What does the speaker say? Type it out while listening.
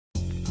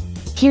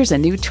Here's a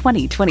new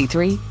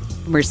 2023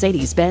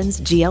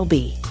 Mercedes-Benz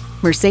GLB.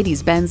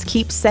 Mercedes-Benz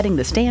keeps setting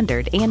the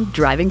standard and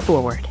driving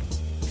forward.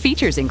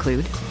 Features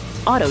include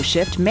auto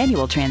shift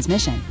manual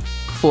transmission,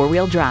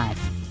 four-wheel drive,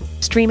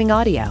 streaming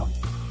audio,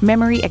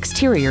 memory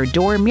exterior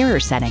door mirror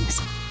settings,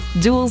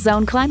 dual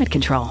zone climate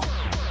control,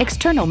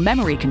 external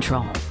memory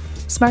control,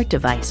 smart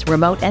device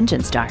remote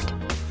engine start,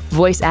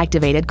 voice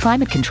activated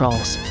climate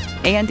controls,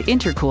 and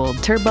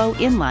intercooled turbo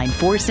inline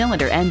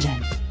four-cylinder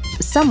engine.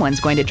 Someone's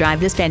going to drive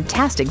this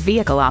fantastic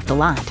vehicle off the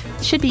lot.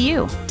 Should be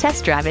you.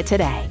 Test drive it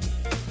today.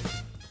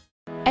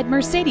 At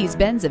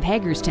Mercedes-Benz of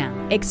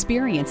Hagerstown,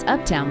 experience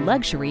uptown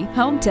luxury,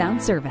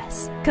 hometown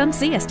service. Come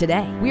see us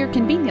today. We're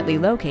conveniently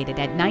located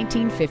at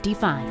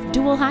 1955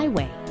 Dual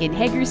Highway in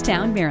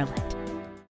Hagerstown, Maryland.